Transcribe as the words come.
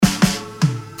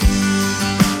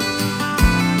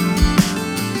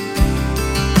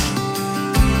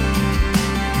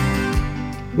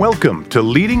Welcome to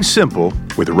Leading Simple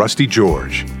with Rusty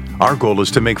George. Our goal is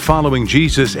to make following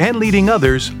Jesus and leading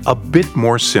others a bit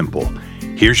more simple.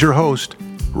 Here's your host,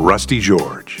 Rusty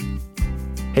George.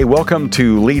 Hey, welcome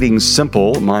to Leading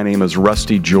Simple. My name is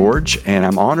Rusty George, and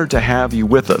I'm honored to have you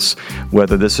with us.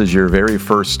 Whether this is your very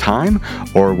first time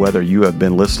or whether you have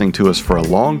been listening to us for a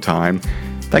long time,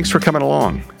 thanks for coming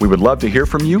along. We would love to hear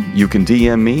from you. You can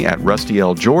DM me at Rusty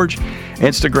L. George,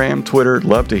 Instagram, Twitter,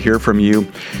 love to hear from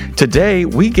you. Today,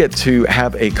 we get to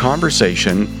have a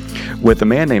conversation with a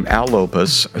man named Al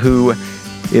Lopez, who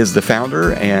is the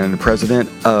founder and president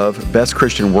of Best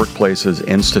Christian Workplaces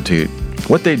Institute.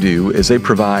 What they do is they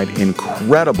provide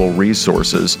incredible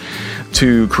resources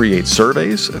to create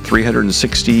surveys, a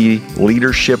 360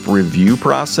 leadership review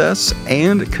process,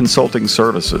 and consulting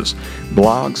services,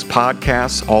 blogs,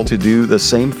 podcasts, all to do the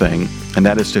same thing, and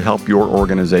that is to help your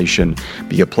organization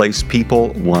be a place people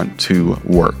want to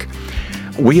work.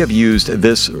 We have used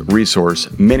this resource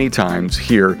many times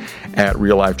here at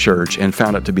Real Life Church and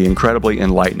found it to be incredibly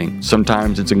enlightening.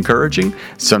 Sometimes it's encouraging,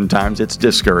 sometimes it's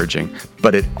discouraging,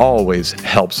 but it always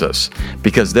helps us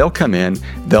because they'll come in,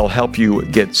 they'll help you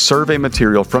get survey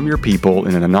material from your people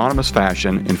in an anonymous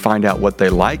fashion and find out what they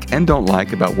like and don't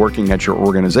like about working at your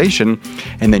organization,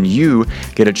 and then you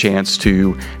get a chance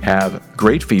to have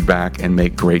great feedback and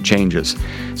make great changes.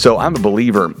 So I'm a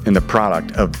believer in the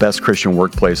product of Best Christian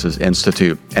Workplaces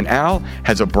Institute, and Al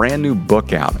has a brand new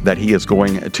book out that he is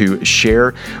going to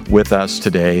share with us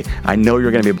today. I know you're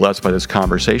going to be blessed by this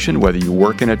conversation. Whether you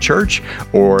work in a church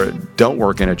or don't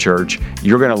work in a church,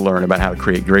 you're going to learn about how to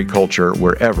create great culture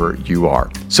wherever you are.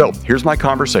 So here's my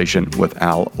conversation with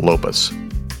Al Lopez.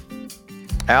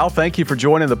 Al, thank you for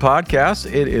joining the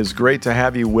podcast. It is great to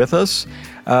have you with us.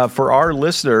 For our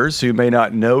listeners who may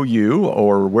not know you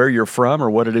or where you're from or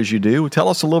what it is you do, tell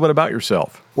us a little bit about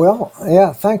yourself. Well,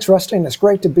 yeah, thanks, Rusty, and it's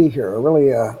great to be here. Really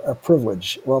a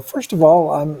privilege. Well, first of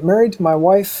all, I'm married to my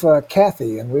wife,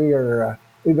 Kathy, and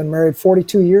we've been married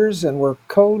 42 years, and we're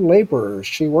co-laborers.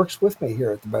 She works with me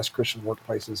here at the Best Christian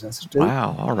Workplaces Institute.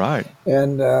 Wow, all right.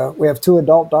 And we have 2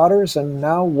 adult daughters and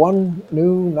now 1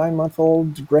 new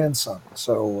 9-month-old grandson.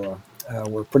 So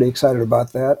we're pretty excited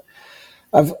about that.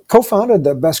 I've co-founded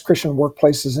the Best Christian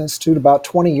Workplaces Institute about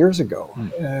 20 years ago,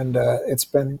 and it's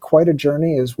been quite a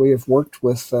journey as we have worked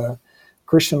with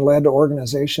Christian-led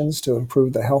organizations to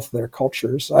improve the health of their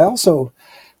cultures. I also,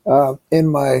 in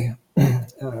my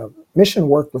mission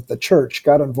work with the church,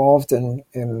 got involved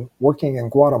in working in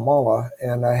Guatemala,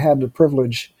 and I had the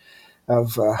privilege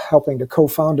of helping to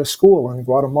co-found a school in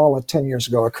Guatemala 10 years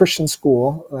ago, a Christian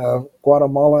school.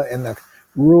 Guatemala in the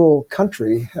rural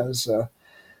country has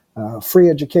free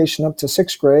education up to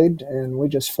 6th grade, and we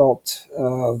just felt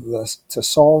to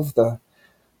solve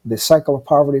the cycle of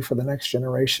poverty for the next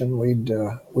generation,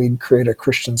 we'd create a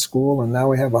Christian school, and now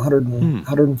we have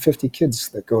 150 kids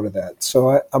that go to that. So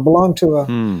I belong to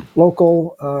a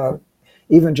local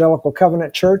evangelical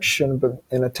covenant church and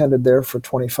attended there for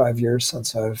 25 years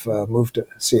since I've moved to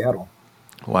Seattle.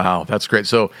 Wow, that's great.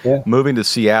 So moving to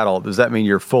Seattle, does that mean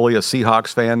you're fully a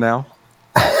Seahawks fan now?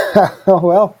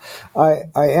 Well, I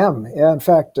am. Yeah, in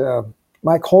fact,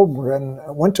 Mike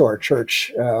Holmgren went to our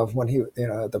church when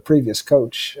the previous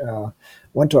coach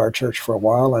went to our church for a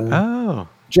while, and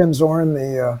Jim Zorn,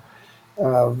 the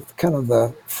kind of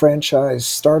the franchise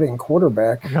starting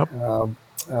quarterback,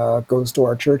 goes to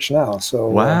our church now. So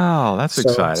wow, that's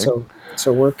exciting.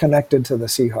 So we're connected to the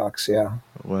Seahawks. Yeah.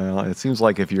 Well, it seems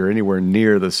like if you're anywhere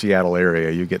near the Seattle area,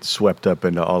 you get swept up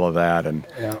into all of that, and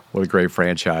what a great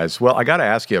franchise. Well, I got to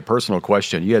ask you a personal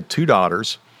question. You had 2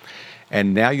 daughters,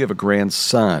 and now you have a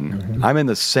grandson. Mm-hmm. I'm in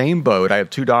the same boat. I have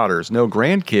 2 daughters, no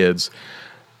grandkids,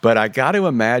 but I got to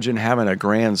imagine having a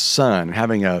grandson,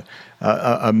 having a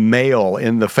male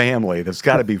in the family. That's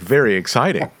got to be very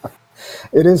exciting.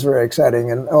 It is very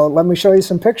exciting, and let me show you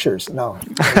some pictures. No.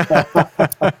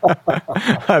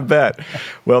 I bet.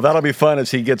 Well, that'll be fun as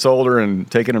he gets older and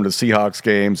taking him to Seahawks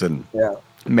games and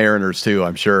Mariners too,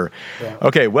 I'm sure. Yeah.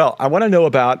 Okay, well, I want to know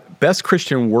about Best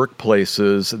Christian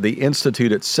Workplaces, the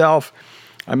Institute itself.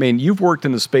 I mean, you've worked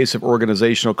in the space of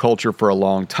organizational culture for a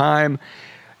long time.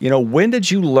 You know, when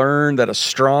did you learn that a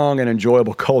strong and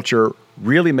enjoyable culture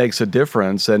really makes a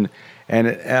difference? And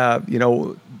you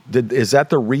know, is that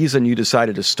the reason you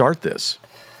decided to start this?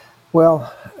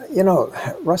 Well, you know,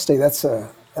 Rusty, that's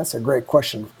a great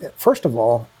question. First of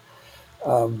all,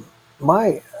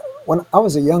 when I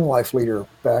was a young life leader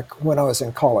back when I was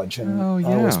in college, and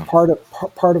I was part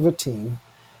of a team,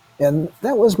 And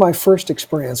that was my first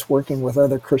experience working with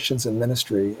other Christians in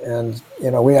ministry. And,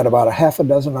 we had about a half a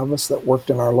dozen of us that worked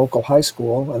in our local high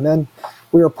school. And then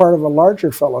we were part of a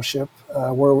larger fellowship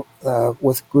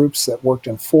with groups that worked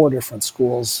in 4 different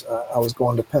schools. I was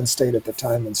going to Penn State at the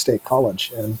time and State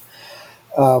College. And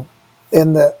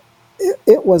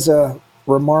it was a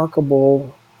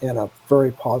remarkable and a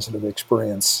very positive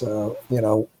experience.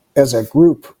 As a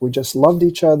group, we just loved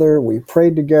each other. We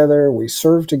prayed together. We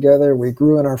served together. We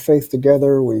grew in our faith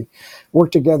together. We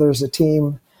worked together as a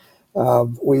team.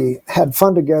 We had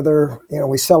fun together.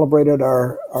 We celebrated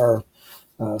our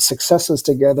successes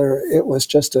together. It was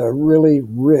just a really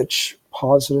rich,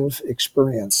 positive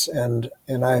experience. And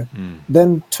I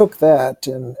then took that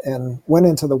and went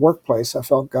into the workplace. I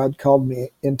felt God called me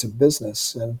into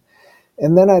business. And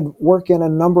then I'd work in a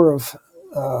number of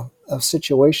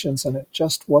situations, and it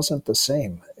just wasn't the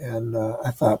same. And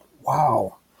I thought,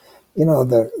 wow,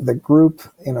 the group,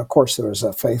 of course there was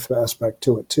a faith aspect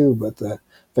to it too, but the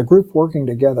group working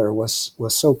together was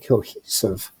so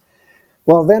cohesive.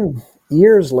 Well, then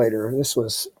years later, this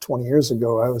was 20 years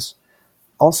ago, I was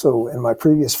also in my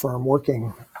previous firm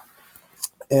working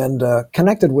and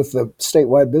connected with the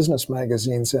statewide business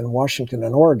magazines in Washington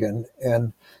and Oregon,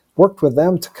 and worked with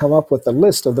them to come up with a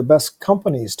list of the best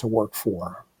companies to work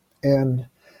for. And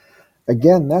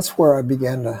again, that's where I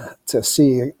began to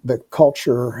see the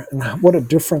culture and what a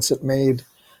difference it made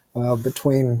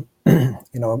between,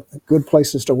 good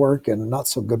places to work and not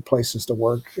so good places to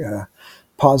work,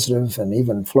 positive and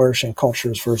even flourishing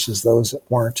cultures versus those that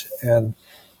weren't. And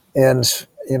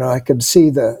I could see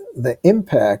the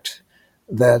impact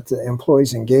that the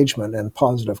employees' engagement and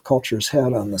positive cultures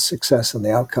had on the success and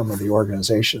the outcome of the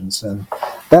organizations. And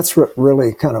that's what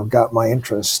really kind of got my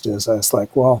interest, is I was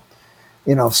like, well,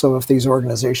 so if these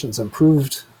organizations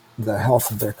improved the health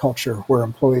of their culture, where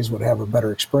employees would have a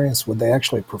better experience, would they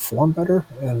actually perform better?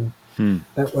 And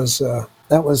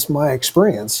that was my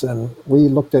experience. And we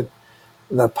looked at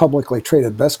the publicly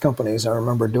traded best companies. I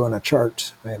remember doing a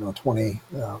chart,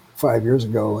 25 years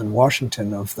ago in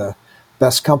Washington of the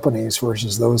best companies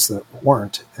versus those that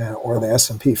weren't, or the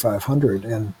S&P 500,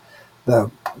 and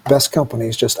the best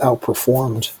companies just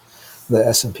outperformed the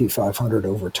S&P 500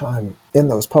 over time in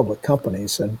those public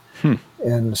companies. And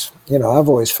I've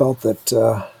always felt that,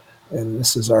 and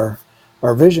this is our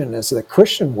vision, is that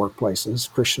Christian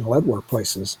workplaces, Christian-led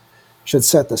workplaces, should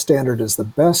set the standard as the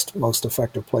best, most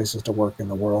effective places to work in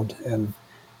the world. And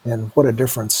what a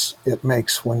difference it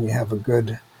makes when you have a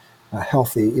good,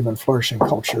 healthy, even flourishing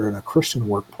culture in a Christian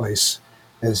workplace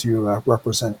as you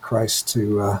represent Christ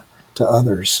to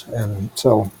others. And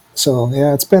so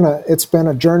yeah, it's been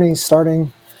a journey,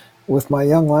 starting with my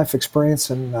Young Life experience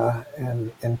in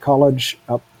college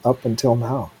up until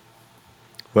now.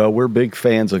 Well, we're big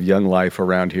fans of Young Life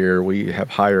around here. We have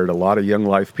hired a lot of Young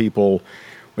Life people.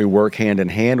 We work hand in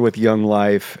hand with Young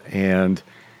Life, and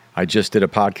I just did a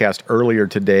podcast earlier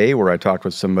today where I talked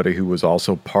with somebody who was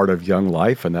also part of Young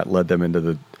Life, and that led them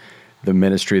into the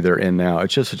ministry they're in now.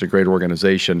 It's just such a great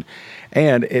organization,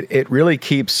 and it really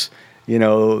keeps,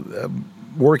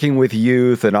 working with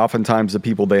youth, and oftentimes the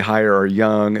people they hire are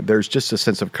young. There's just a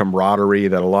sense of camaraderie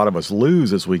that a lot of us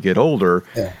lose as we get older.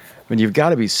 Yeah. I mean, you've got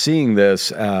to be seeing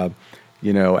this,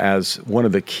 as one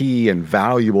of the key and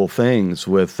valuable things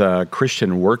with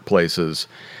Christian workplaces.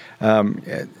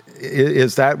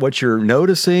 Is that what you're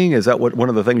noticing? Is that one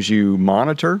of the things you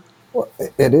monitor? Well,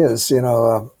 it is. We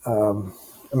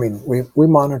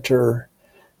monitor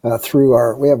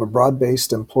we have a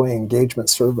broad-based employee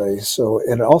engagement survey. So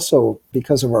it also,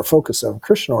 because of our focus on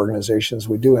Christian organizations,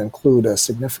 we do include a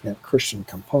significant Christian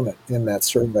component in that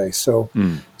survey. So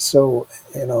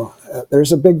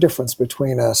there's a big difference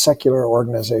between a secular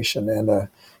organization and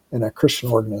a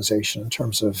Christian organization in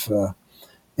terms of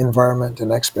environment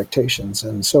and expectations.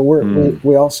 And so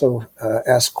we also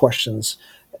ask questions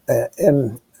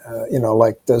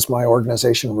like, does my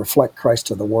organization reflect Christ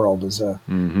to the world, is a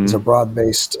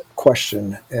broad-based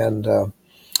question. And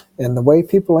the way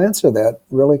people answer that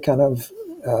really kind of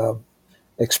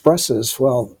expresses,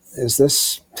 well, is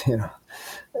this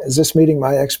meeting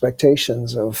my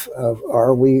expectations of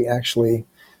are we actually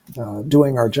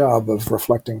doing our job of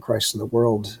reflecting Christ to the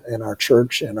world in our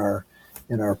church, in our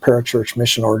parachurch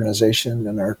mission organization,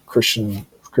 in our Christian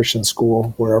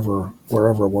school, wherever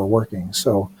we're working.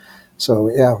 So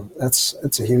yeah,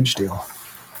 it's a huge deal.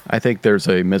 I think there's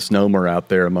a misnomer out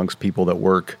there amongst people that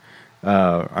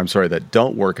that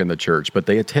don't work in the church, but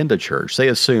they attend a church. They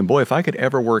assume, boy, if I could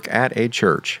ever work at a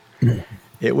church,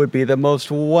 it would be the most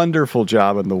wonderful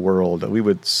job in the world. We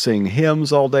would sing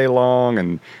hymns all day long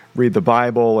and read the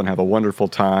Bible and have a wonderful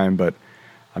time. But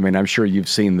I mean, I'm sure you've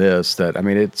seen this, that, I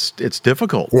mean, it's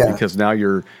difficult Yeah. because now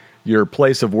your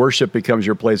place of worship becomes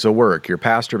your place of work. Your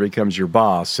pastor becomes your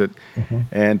boss.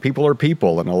 And people are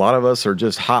people. And a lot of us are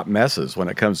just hot messes when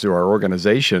it comes to our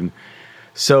organization.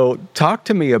 So talk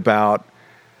to me about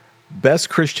Best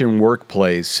Christian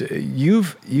Workplace.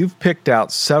 You've picked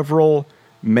out several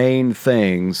main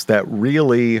things that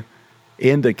really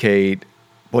indicate,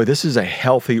 boy, this is a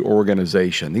healthy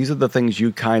organization. These are the things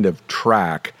you kind of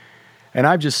track. And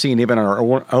I've just seen even in our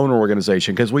own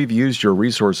organization, because we've used your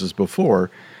resources before,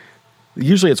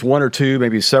 usually it's one or two,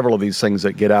 maybe several of these things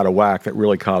that get out of whack that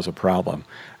really cause a problem.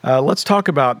 Let's talk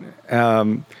about,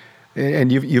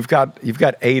 and you've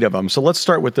got 8 of them. So let's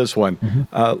start with this one,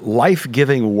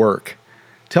 life-giving work.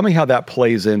 Tell me how that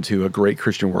plays into a great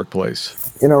Christian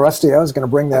workplace. You know, Rusty, I was going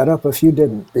to bring that up if you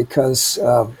didn't, because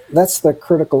that's the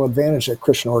critical advantage that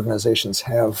Christian organizations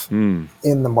have in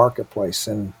the marketplace.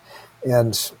 And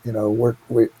you know,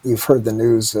 you've heard the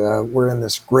news. We're in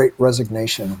this great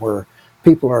resignation where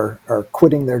people are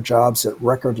quitting their jobs at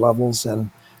record levels,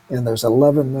 and there's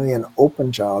 11 million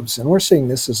open jobs. And we're seeing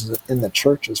this in the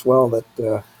church as well, that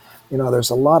you know, there's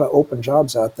a lot of open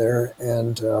jobs out there,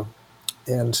 and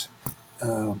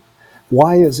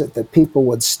why is it that people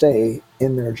would stay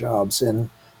in their jobs? And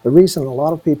the reason a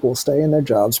lot of people stay in their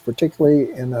jobs,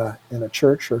 particularly in a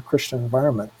church or Christian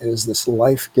environment, is this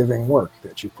life-giving work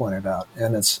that you pointed out.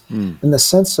 And it's in the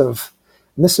sense of,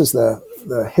 and this is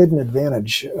the hidden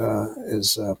advantage,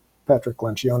 as Patrick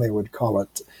Lencioni would call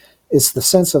it. It's the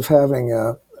sense of having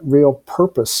a real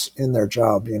purpose in their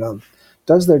job. You know,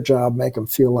 does their job make them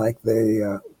feel like they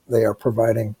are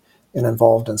providing and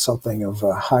involved in something of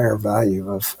a higher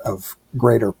value, of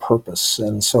greater purpose?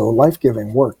 And so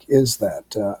life-giving work is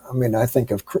that. I mean, I think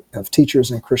of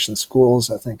teachers in Christian schools.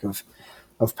 I think of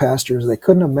pastors. They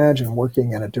couldn't imagine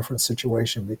working in a different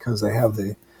situation because they have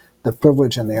the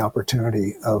privilege and the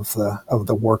opportunity of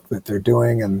the work that they're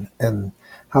doing, and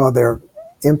how they're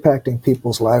impacting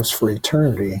people's lives for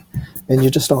eternity. And you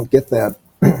just don't get that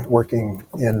working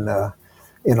in a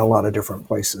lot of different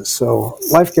places. So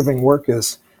life-giving work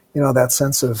is, you know, that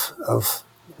sense of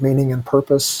meaning and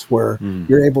purpose, where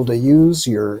you're able to use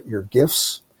your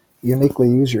gifts, uniquely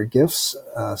use your gifts,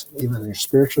 even your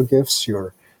spiritual gifts,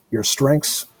 your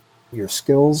strengths, your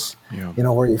skills, you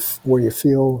know, where you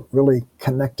feel really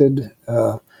connected,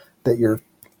 that you're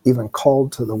even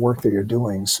called to the work that you're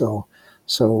doing. So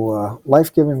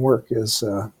life-giving work is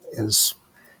the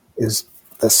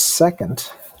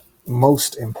second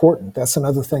most important. That's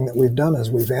another thing that we've done, is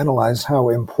we've analyzed how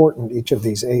important each of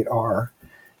these 8 are,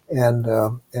 and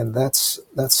that's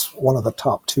one of the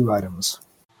top 2 items.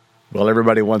 Well,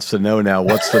 everybody wants to know now,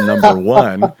 what's the number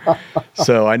 1?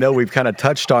 So I know we've kind of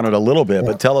touched on it a little bit,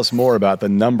 but tell us more about the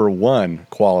number 1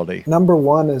 quality. Number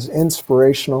 1 is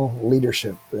inspirational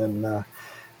leadership, and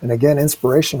again,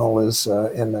 inspirational is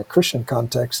in the Christian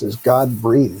context is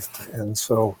God-breathed, and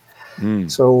so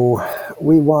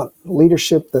we want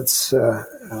leadership that's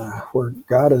where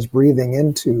God is breathing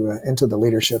into the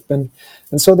leadership, and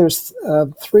so there's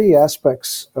 3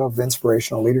 aspects of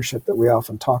inspirational leadership that we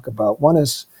often talk about. One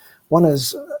is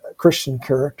Christian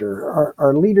character.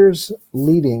 Are leaders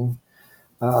leading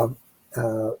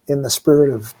in the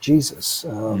spirit of Jesus,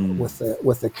 with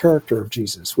the character of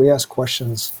Jesus? We ask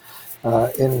questions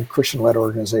in Christian-led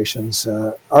organizations.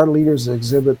 Our leaders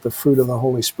exhibit the fruit of the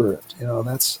Holy Spirit. You know,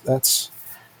 that's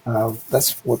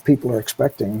what people are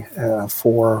expecting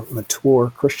for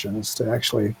mature Christians to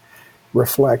actually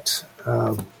reflect.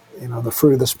 You know, the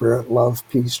fruit of the Spirit: love,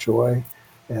 peace, joy,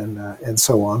 and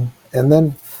so on. And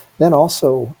then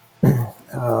also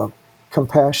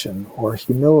compassion or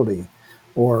humility,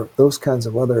 or those kinds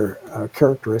of other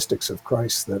characteristics of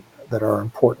Christ that are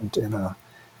important in a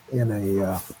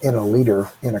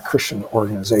leader in a Christian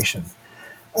organization.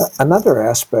 Another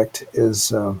aspect is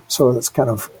so it's kind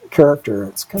of character.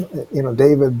 It's kind of, you know,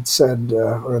 David said,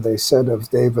 or they said of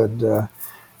David,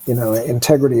 you know,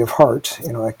 integrity of heart.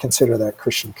 You know, I consider that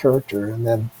Christian character, and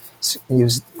then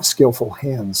use skillful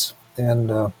hands.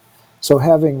 And so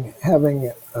having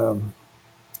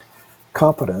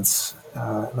competence.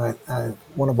 And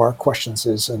one of our questions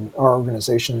is, in our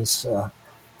organizations,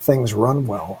 things run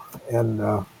well,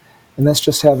 and that's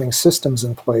just having systems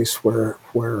in place where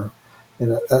you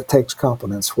know, that takes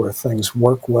competence, where things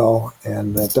work well,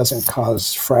 and that doesn't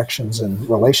cause fractions in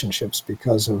relationships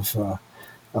because of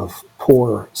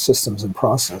poor systems and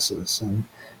processes.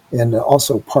 And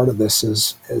also part of this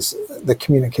is the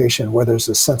communication, where there's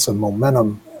a sense of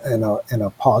momentum in a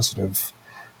positive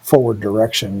forward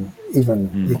direction.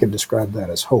 Even you could describe that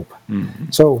as hope.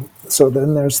 So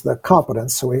then there's the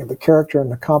competence. So we have the character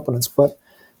and the competence, but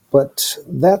but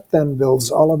that then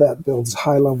builds all of that builds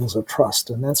high levels of trust,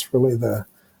 and that's really the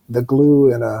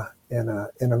glue in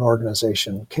an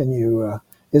organization. Can you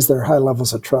is there high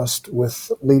levels of trust with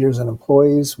leaders and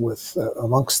employees, with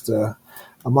amongst the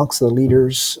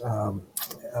leaders,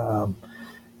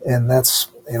 and that's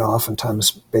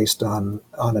oftentimes based on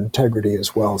integrity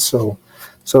as well. So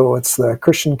it's the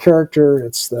Christian character,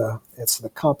 it's the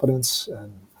competence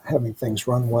and having things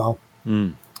run well,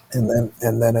 and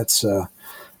then it's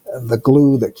the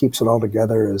glue that keeps it all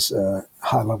together is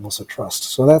high levels of trust.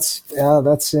 So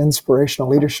that's inspirational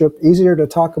leadership. Easier to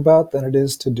talk about than it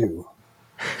is to do.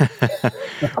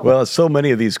 Well, so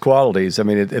many of these qualities, I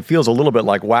mean, it feels a little bit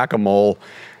like whack-a-mole.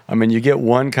 I mean, you get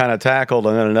one kind of tackled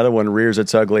and then another one rears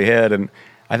its ugly head. And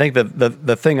I think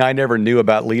the thing I never knew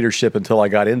about leadership until I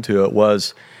got into it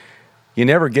was you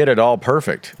never get it all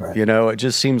perfect. Right. It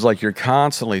just seems like you're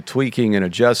constantly tweaking and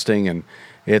adjusting, and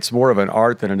it's more of an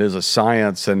art than it is a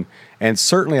science. And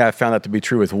certainly I found that to be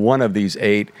true with one of these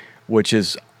 8, which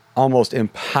is almost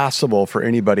impossible for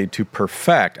anybody to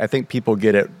perfect. I think people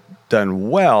get it done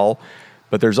well,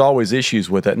 but there's always issues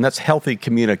with it, and that's healthy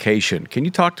communication. Can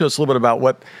you talk to us a little bit about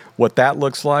what that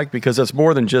looks like? Because it's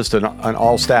more than just an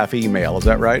all-staff email, is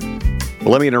that right? Well,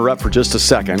 let me interrupt for just a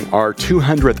second. Our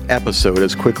 200th episode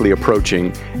is quickly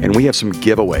approaching, and we have some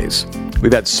giveaways.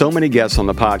 We've had so many guests on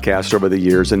the podcast over the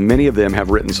years, and many of them have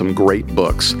written some great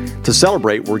books. To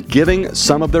celebrate, we're giving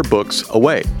some of their books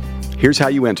away. Here's how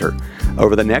you enter.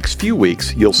 Over the next few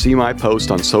weeks, you'll see my post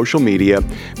on social media.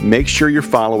 Make sure you're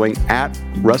following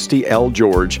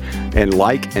 @RustyLGeorge and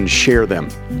like and share them.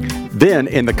 Then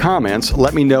in the comments,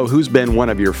 let me know who's been one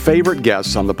of your favorite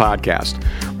guests on the podcast.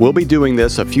 We'll be doing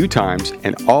this a few times,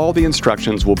 and all the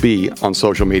instructions will be on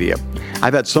social media.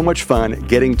 I've had so much fun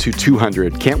getting to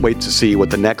 200. Can't wait to see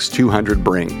what the next 200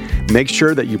 bring. Make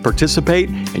sure that you participate,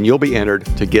 and you'll be entered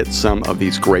to get some of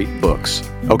these great books.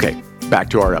 Okay, back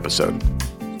to our episode.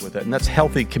 And that's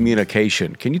healthy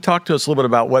communication. Can you talk to us a little bit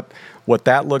about what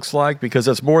that looks like? Because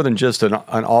it's more than just an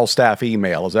all-staff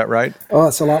email. Is that right? Oh,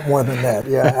 it's a lot more than that.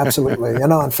 Yeah, absolutely.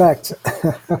 In fact,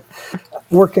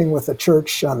 working with a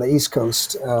church on the East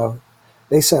Coast,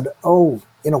 they said,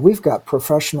 we've got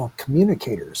professional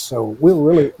communicators, so we'll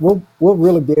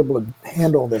really be able to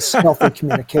handle this healthy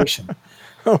communication.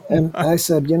 And I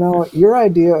said, your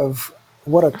idea of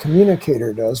what a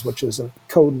communicator does, which is a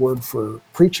code word for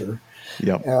preacher,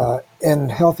 yep.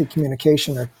 And healthy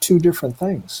communication are two different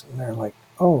things. And they're like,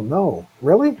 oh no,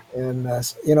 really? And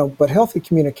but healthy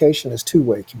communication is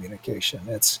two-way communication.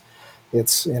 It's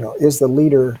is the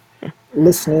leader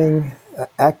listening,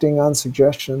 acting on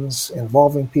suggestions,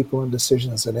 involving people in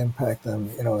decisions that impact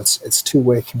them. It's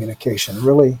two-way communication.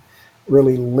 Really,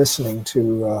 really listening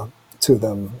to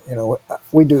them.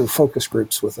 We do focus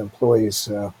groups with employees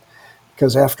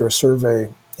because after a survey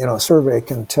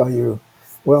can tell you,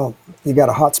 well, you got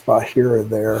a hot spot here or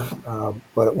there,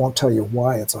 but it won't tell you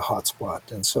why it's a hot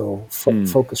spot. And so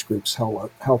focus groups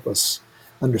help us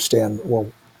understand,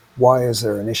 well, why is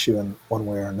there an issue in one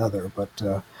way or another? But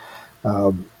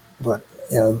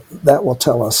that will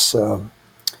tell us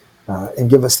and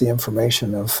give us the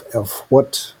information of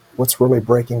what's really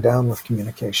breaking down with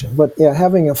communication. But yeah,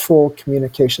 having a full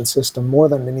communication system more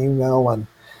than an email. And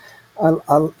I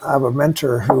have a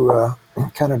mentor who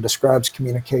kind of describes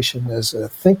communication as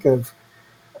think of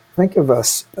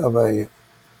a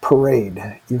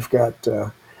parade. You've got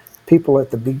people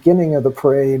at the beginning of the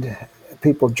parade,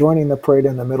 people joining the parade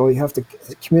in the middle. You have to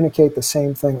communicate the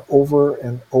same thing over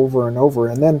and over and over.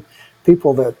 And then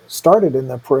people that started in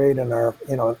the parade and are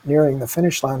nearing the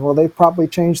finish line, well, they probably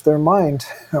changed their mind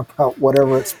about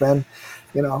whatever it's been,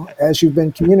 as you've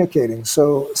been communicating.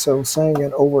 So saying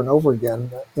it over and over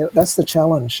again, that's the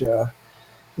challenge.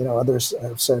 Others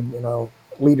have said,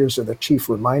 leaders are the chief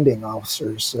reminding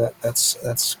officers.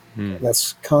 That's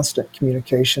constant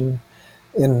communication.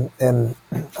 And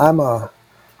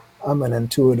I'm an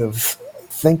intuitive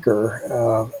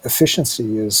thinker.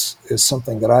 Efficiency is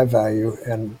something that I value,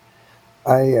 and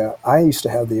I used to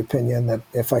have the opinion that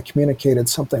if I communicated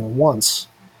something once,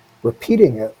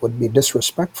 repeating it would be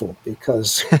disrespectful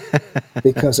because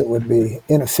it would be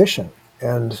inefficient.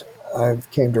 And I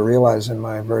came to realize in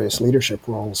my various leadership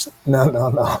roles,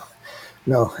 no,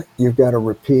 you've got to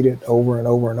repeat it over and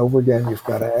over and over again. You've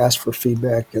got to ask for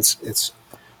feedback. It's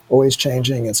always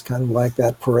changing. It's kind of like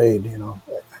that parade,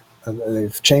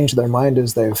 They've changed their mind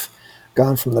as they've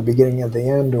gone from the beginning to the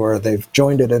end, or they've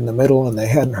joined it in the middle and they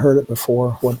hadn't heard it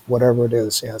before, whatever it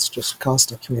is. Yeah, it's just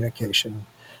constant communication.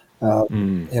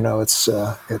 It's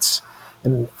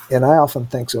and I often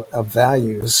think of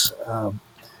values.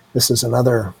 This is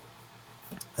another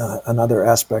another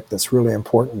aspect that's really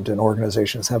important in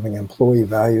organizations, having employee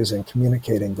values and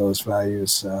communicating those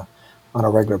values on a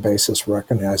regular basis,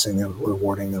 recognizing them,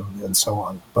 rewarding them, and so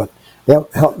on. But yeah,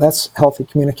 that's healthy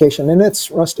communication, and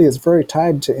Rusty, it's very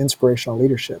tied to inspirational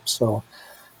leadership.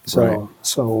 Right.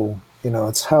 So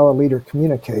it's how a leader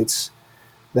communicates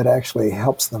that actually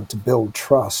helps them to build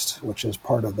trust, which is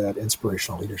part of that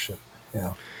inspirational leadership.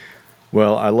 Yeah.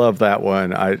 Well, I love that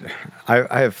one. I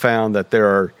have found that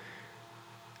there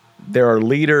are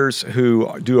leaders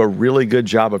who do a really good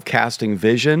job of casting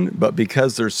vision, but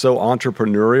because they're so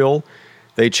entrepreneurial,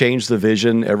 they change the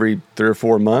vision every 3 or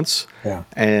 4 months, Yeah.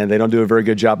 and they don't do a very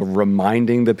good job of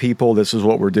reminding the people this is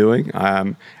what we're doing.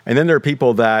 And then there are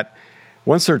people that,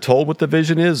 once they're told what the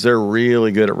vision is, they're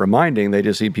really good at reminding. They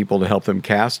just need people to help them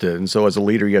cast it. And so as a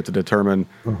leader, you have to determine,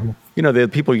 the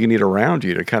people you need around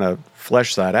you to kind of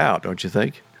flesh that out, don't you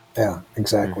think? Yeah,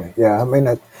 exactly. Yeah, I mean,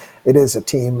 it is a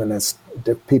team, and it's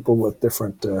people with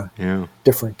different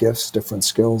different gifts, different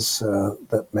skills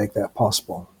that make that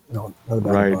possible. No doubt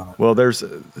Right. about it. Well, there's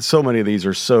so many of these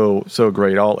are so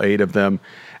great, all 8 of them.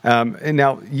 And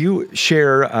now you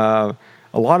share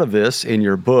a lot of this in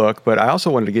your book, but I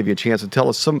also wanted to give you a chance to tell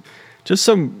us some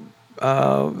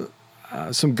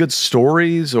good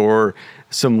stories or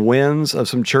some wins of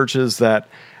some churches that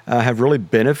have really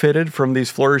benefited from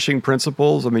these flourishing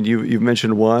principles. I mean, you've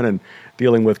mentioned one and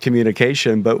dealing with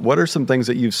communication, but what are some things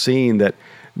that you've seen that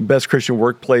Best Christian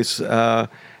Workplace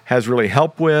has really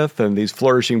helped with, and these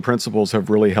flourishing principles have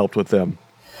really helped with them?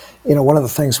 One of the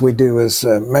things we do is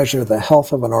measure the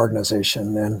health of an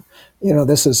organization. And,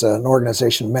 this is an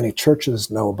organization many churches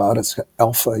know about. It's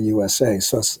Alpha USA.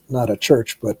 So it's not a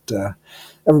church, but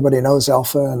everybody knows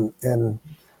Alpha. And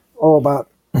about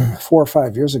 4 or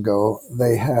 5 years ago,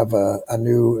 they have a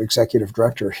new executive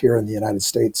director here in the United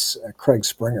States, Craig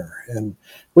Springer. And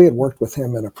we had worked with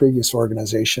him in a previous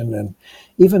organization. And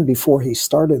even before he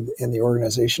started in the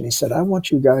organization, he said, I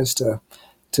want you guys to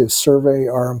survey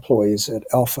our employees at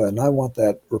Alpha, and I want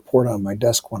that report on my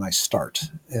desk when I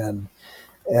start. And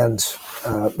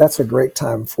that's a great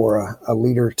time for a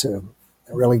leader to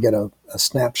really get a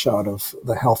snapshot of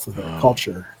the health of their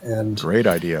culture. And Great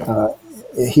idea.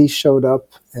 he showed up,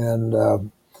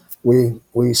 and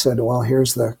we said, well,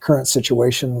 here's the current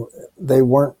situation. They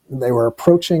were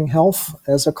approaching health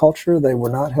as a culture. They were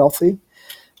not healthy.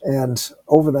 And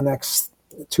over the next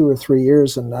 2 or 3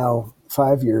 years, and now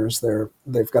 5 years,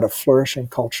 they've got a flourishing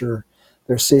culture.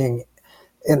 They're seeing,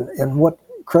 and what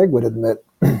Craig would admit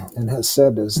and has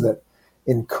said is that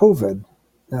in COVID,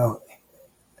 now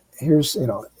here's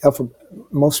Alpha.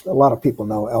 A lot of people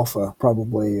know Alpha.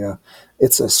 Probably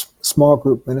it's a small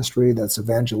group ministry that's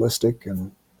evangelistic,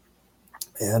 and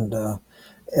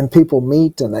people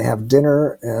meet and they have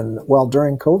dinner. And well,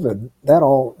 during COVID, that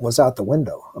all was out the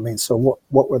window. I mean, so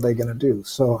what were they going to do?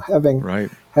 So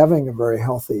having a very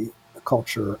healthy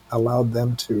culture allowed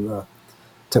them to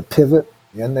pivot,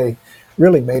 and they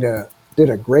really did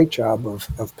a great job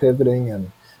of pivoting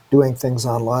and doing things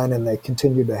online, and they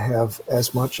continue to have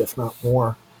as much, if not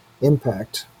more,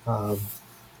 impact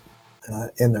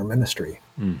in their ministry.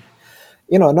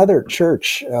 Another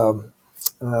church, in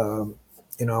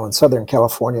Southern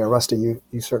California, Rusty,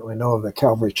 you certainly know of the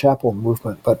Calvary Chapel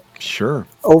movement, but Sure.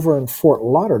 over in Fort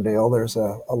Lauderdale, there's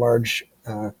a large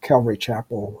Calvary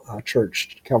Chapel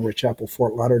church, Calvary Chapel,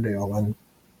 Fort Lauderdale, and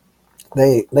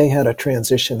they had a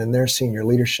transition in their senior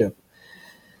leadership,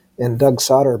 and Doug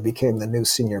Sauter became the new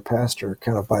senior pastor,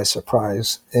 kind of by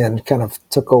surprise, and kind of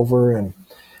took over, and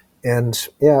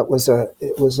yeah, it was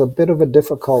a bit of a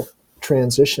difficult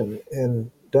transition, and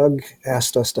Doug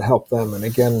asked us to help them, and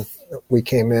again, we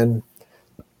came in.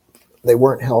 They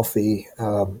weren't healthy.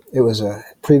 It was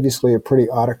previously a pretty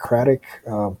autocratic,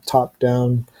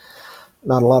 top-down,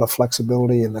 not a lot of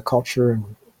flexibility in the culture,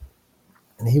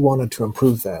 and he wanted to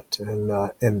improve that,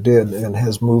 and did, and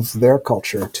has moved their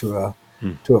culture to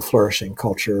a flourishing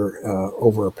culture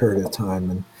over a period of time.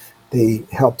 And they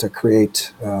helped to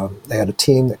create. They had a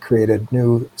team that created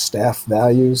new staff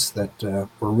values that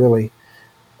were really,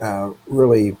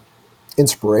 really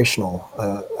inspirational.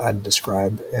 I'd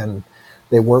describe, and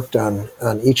they worked on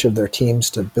each of their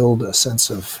teams to build a sense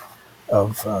of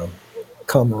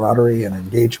camaraderie and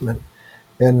engagement.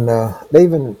 And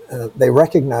they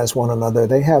recognize one another.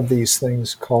 They have these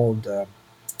things called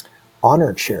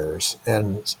honor chairs,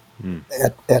 and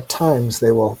at times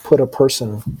they will put a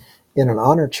person in an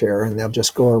honor chair, and they'll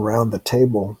just go around the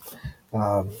table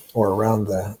or around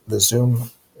the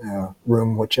Zoom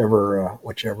room, whichever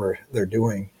they're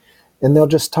doing, and they'll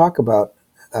just talk about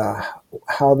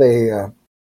how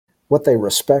what they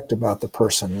respect about the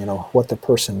person, what the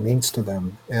person means to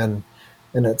them, and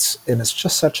and it's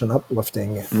just such an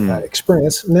uplifting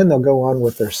experience. And then they'll go on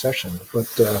with their session, but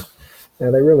yeah,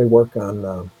 they really work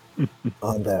on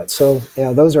that. So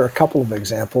yeah, those are a couple of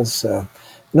examples.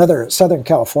 Another Southern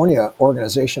California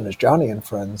organization is Johnny and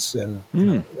Friends, and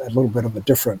a little bit of a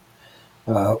different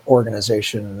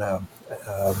organization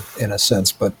in a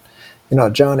sense. But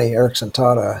Johnny Erickson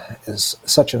Tada is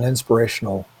such an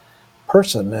inspirational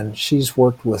person, and she's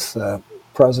worked with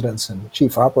presidents and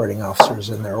chief operating officers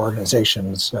in their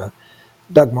organizations.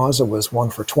 Doug Mazza was one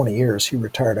for 20 years. He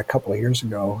retired a couple of years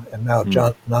ago, and now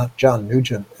John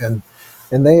Nugent, and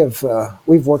they have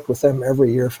we've worked with them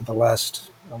every year for the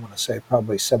last, I want to say,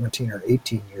 probably 17 or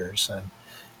 18 years,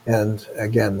 and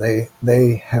again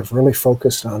they have really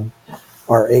focused on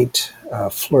our 8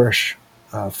 flourish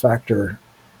factor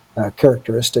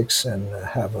characteristics, and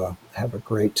have a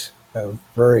great,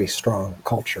 very strong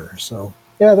culture. So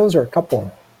yeah, those are a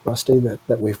couple, Rusty,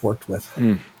 that we've worked with.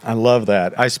 I love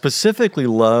that. I specifically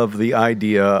love the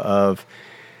idea of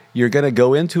you're going to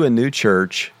go into a new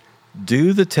church,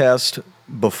 do the test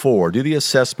before, do the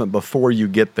assessment before you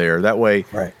get there. That way,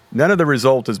 none of the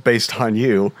result is based on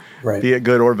you, be it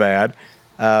good or bad.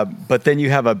 But then you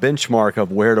have a benchmark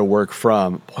of where to work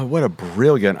from. Boy, what a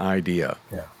brilliant idea.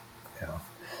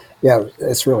 Yeah,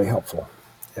 it's really helpful.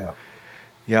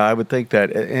 Yeah, I would think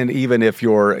that, and even if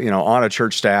you're, on a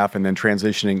church staff and then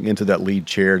transitioning into that lead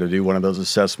chair to do one of those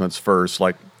assessments first,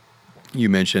 like you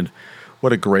mentioned,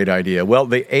 what a great idea. Well,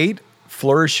 the 8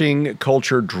 flourishing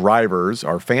culture drivers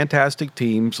are fantastic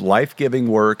teams, life-giving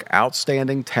work,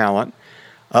 outstanding talent,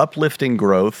 uplifting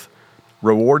growth,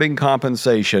 rewarding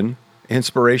compensation,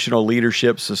 inspirational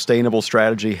leadership, sustainable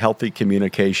strategy, healthy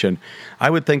communication. I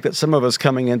would think that some of us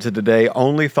coming into today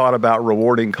only thought about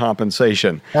rewarding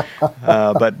compensation,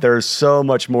 but there's so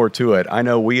much more to it. I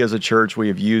know we as a church, we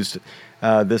have used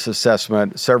this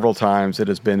assessment several times. It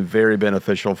has been very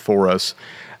beneficial for us.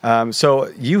 So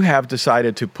you have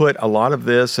decided to put a lot of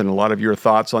this and a lot of your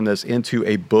thoughts on this into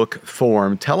a book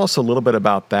form. Tell us a little bit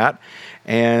about that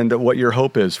and what your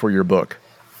hope is for your book.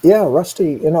 Yeah,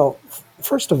 Rusty,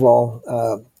 first of all,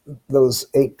 those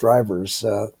 8 drivers,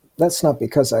 that's not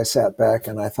because I sat back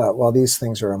and I thought, well, these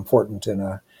things are important in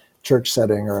a church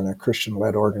setting or in a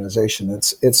Christian-led organization.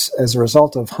 It's as a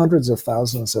result of hundreds of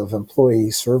thousands of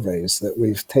employee surveys that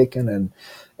we've taken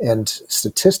and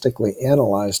statistically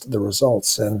analyzed the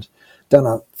results and done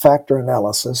a factor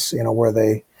analysis, where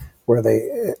the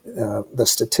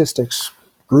statistics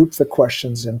group the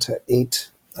questions into 8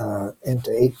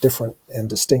 different and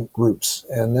distinct groups.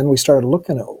 And then we started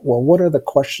looking at, well, what are the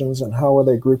questions and how are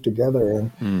they grouped together?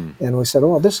 And we said,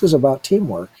 oh, this is about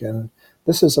teamwork, and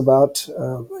this is about,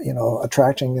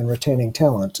 attracting and retaining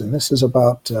talent. And this is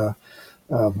about,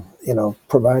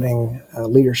 providing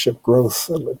leadership growth,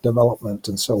 development,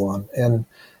 and so on. And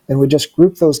we just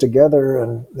grouped those together,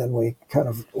 and then we kind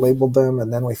of labeled them.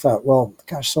 And then we thought, well,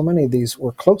 gosh, so many of these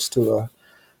were close to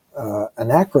an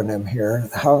acronym here.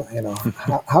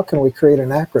 How can we create an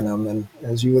acronym? And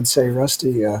as you would say,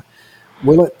 Rusty,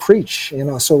 will it preach?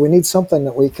 So we need something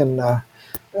that we can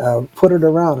put it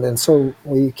around. And so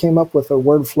we came up with the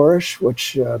word flourish,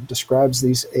 which describes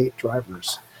these 8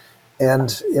 drivers.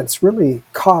 And it's really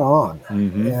caught on.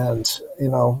 And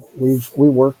we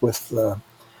work with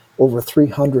over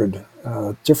 300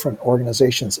 different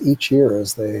organizations each year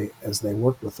as they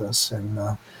work with us,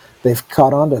 and they've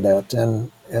caught on to that.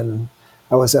 And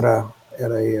I was at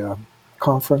a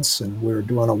conference, and we were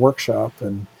doing a workshop,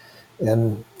 and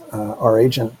our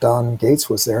agent Don Gates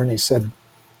was there, and he said,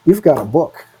 "You've got a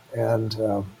book." And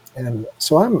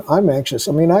so I'm anxious.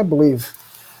 I mean, I believe.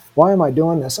 Why am I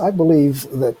doing this? I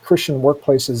believe that Christian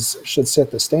workplaces should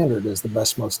set the standard as the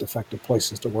best, most effective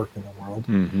places to work in the world.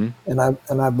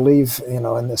 And I believe,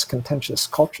 in this contentious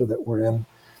culture that we're in,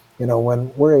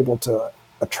 when we're able to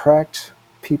attract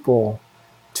people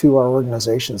to our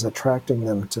organizations, attracting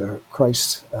them to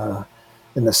Christ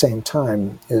in the same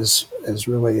time is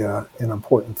really an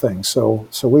important thing. So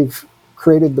we've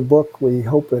created the book. We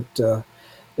hope it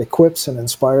equips and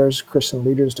inspires Christian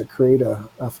leaders to create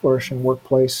a flourishing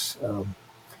workplace,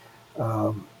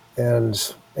 and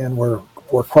we're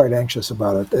quite anxious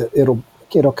about it.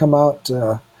 It'll come out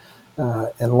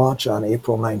and launch on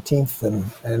April 19th,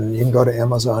 and you can go to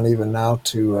Amazon even now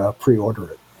to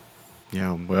pre-order it.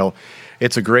 Yeah, well,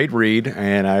 it's a great read,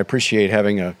 and I appreciate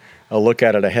having a look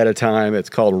at it ahead of time. It's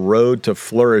called Road to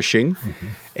Flourishing,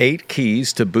 8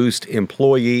 Keys to Boost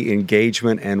Employee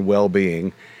Engagement and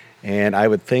Well-Being. And I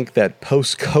would think that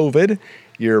post-COVID,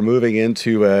 you're moving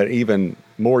into an even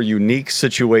more unique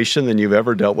situation than you've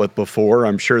ever dealt with before.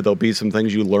 I'm sure there'll be some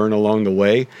things you learn along the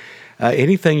way.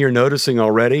 Anything you're noticing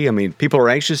already? I mean, people are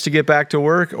anxious to get back to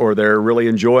work, or they're really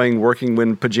enjoying working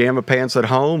in pajama pants at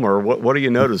home, or what are you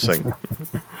noticing?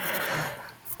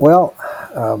 Well,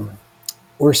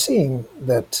 we're seeing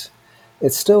that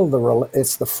it's still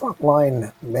it's the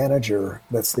frontline manager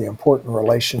that's the important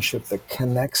relationship that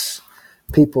connects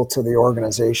people to the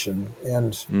organization.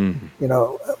 And,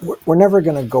 we're never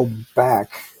going to go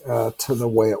back to the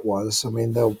way it was. I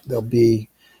mean, there'll be,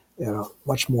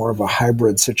 much more of a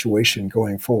hybrid situation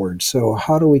going forward. So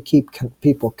how do we keep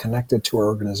people connected to our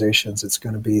organizations? It's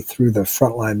going to be through the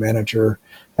frontline manager,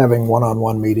 having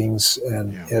one-on-one meetings,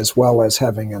 and as well as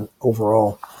having an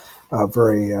overall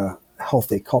very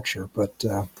healthy culture. But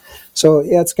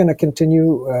it's going to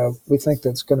continue. We think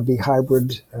that's going to be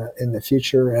hybrid in the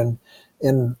future.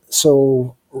 And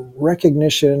so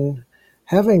recognition,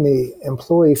 having the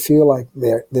employee feel like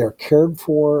they're cared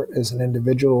for as an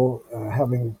individual,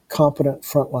 having competent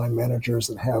frontline managers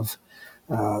that have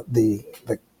the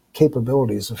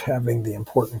capabilities of having the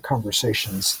important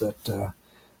conversations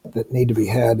that need to be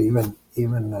had,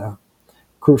 even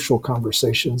crucial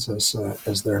conversations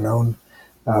as they're known,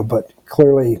 but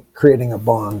clearly creating a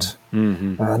bond.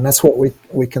 Mm-hmm. And that's what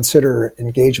we consider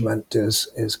engagement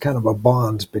is kind of a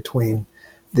bond between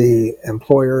the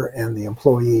employer and the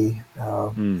employee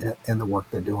and the work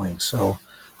they're doing. So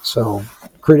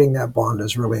creating that bond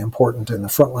is really important, and the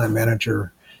frontline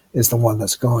manager is the one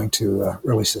that's going to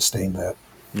really sustain that.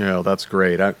 Yeah, that's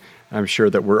great. I'm sure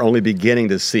that we're only beginning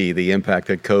to see the impact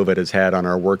that COVID has had on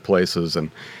our workplaces, and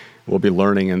we'll be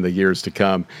learning in the years to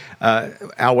come.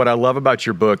 Al, what I love about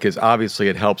your book is obviously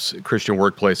it helps Christian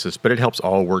workplaces, but it helps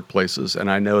all workplaces. And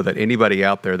I know that anybody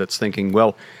out there that's thinking,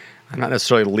 well, I'm not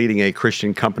necessarily leading a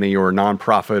Christian company or a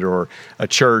nonprofit or a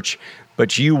church,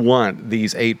 but you want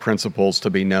these 8 principles to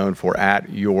be known for at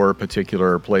your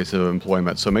particular place of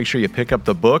employment. So make sure you pick up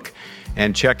the book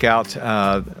and check out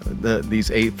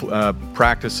these 8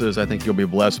 practices. I think you'll be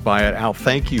blessed by it. Al,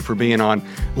 thank you for being on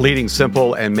Leading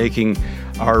Simple and making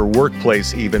our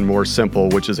workplace even more simple,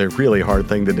 which is a really hard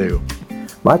thing to do.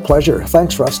 My pleasure.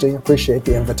 Thanks, Rusty. Appreciate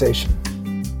the invitation.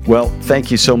 Well,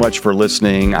 thank you so much for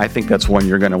listening. I think that's one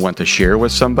you're going to want to share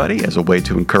with somebody as a way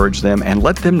to encourage them and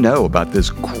let them know about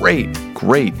this great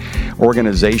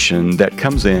organization that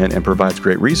comes in and provides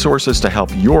great resources to help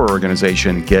your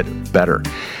organization get better.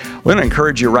 We're going to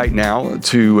encourage you right now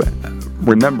to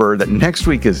remember that next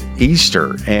week is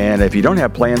Easter, and if you don't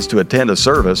have plans to attend a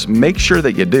service, make sure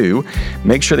that you do.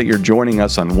 Make sure that you're joining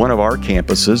us on one of our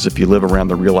campuses if you live around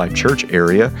the Real Life Church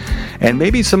area. And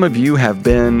maybe some of you have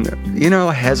been,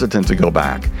 hesitant to go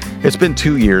back. It's been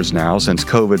 2 years now since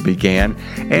COVID began,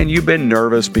 and you've been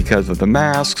nervous because of the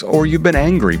masks, or you've been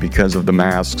angry because of the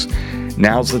masks.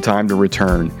 Now's the time to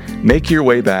return. Make your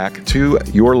way back to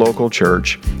your local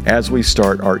church as we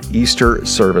start our Easter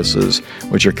services,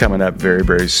 which are coming up very,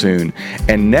 very soon.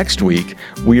 And next week,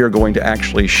 we are going to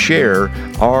actually share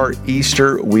our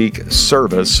Easter week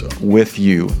service with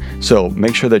you. So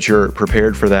make sure that you're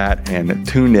prepared for that and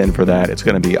tuned in for that. It's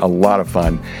going to be a lot of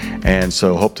fun. And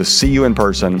so hope to see you in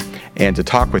person and to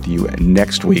talk with you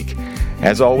next week.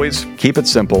 As always, keep it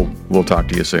simple. We'll talk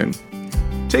to you soon.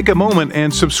 Take a moment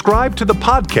and subscribe to the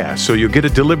podcast so you'll get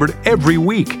it delivered every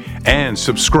week. And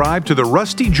subscribe to the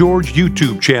Rusty George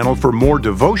YouTube channel for more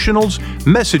devotionals,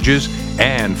 messages,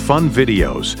 and fun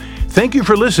videos. Thank you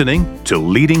for listening to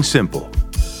Leading Simple.